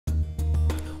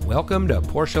Welcome to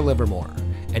Porsche Livermore,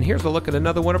 and here's a look at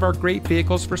another one of our great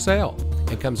vehicles for sale.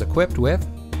 It comes equipped with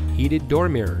heated door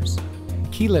mirrors,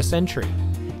 keyless entry,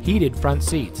 heated front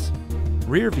seats,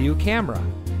 rear view camera,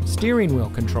 steering wheel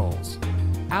controls,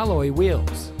 alloy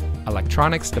wheels,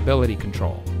 electronic stability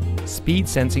control, speed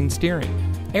sensing steering,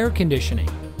 air conditioning,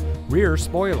 rear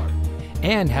spoiler,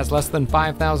 and has less than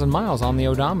 5,000 miles on the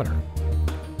odometer.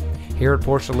 Here at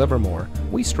Porsche Livermore,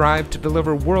 we strive to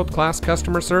deliver world-class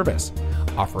customer service,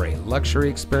 offer a luxury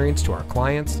experience to our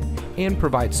clients, and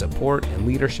provide support and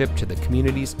leadership to the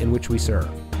communities in which we serve.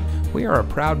 We are a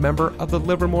proud member of the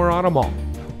Livermore Auto Mall,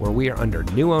 where we are under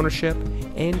new ownership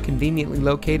and conveniently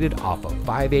located off of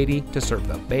 580 to serve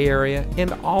the Bay Area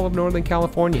and all of Northern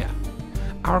California.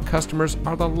 Our customers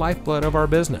are the lifeblood of our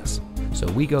business, so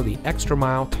we go the extra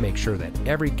mile to make sure that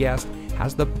every guest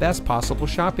has the best possible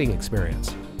shopping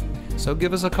experience. So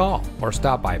give us a call or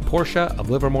stop by Porsche of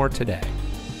Livermore today.